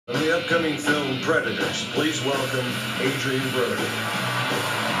the upcoming film Predators. Please welcome Adrien Brody.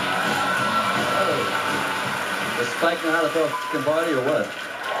 Oh. Does Spike know how to throw a fucking party or what?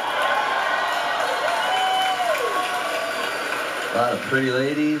 A lot of pretty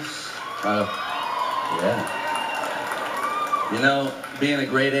ladies. Yeah. You know, being a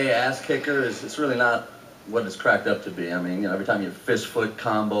grade A ass kicker it's really not what it's cracked up to be. I mean, you know, every time your fist foot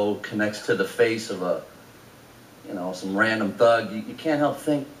combo connects to the face of a, you know, some random thug, you can't help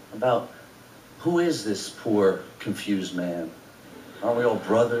think about who is this poor, confused man? Aren't we all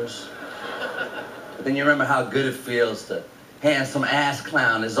brothers? But then you remember how good it feels to hand some ass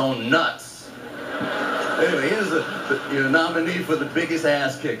clown his own nuts. Anyway, here's your nominee for the biggest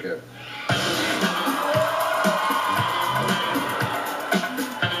ass kicker.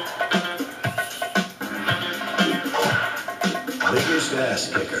 Biggest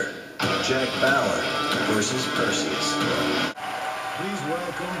ass kicker, Jack Bauer versus Perseus. Please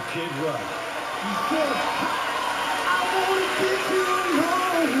welcome Kid Rock. He said, I wanna get you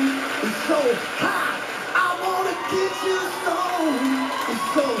home. It's so hot. I wanna get you stoned. It's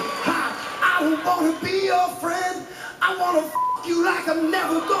so hot. I don't wanna be your friend. I wanna f you like I'm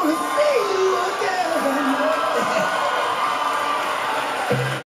never gonna see you again.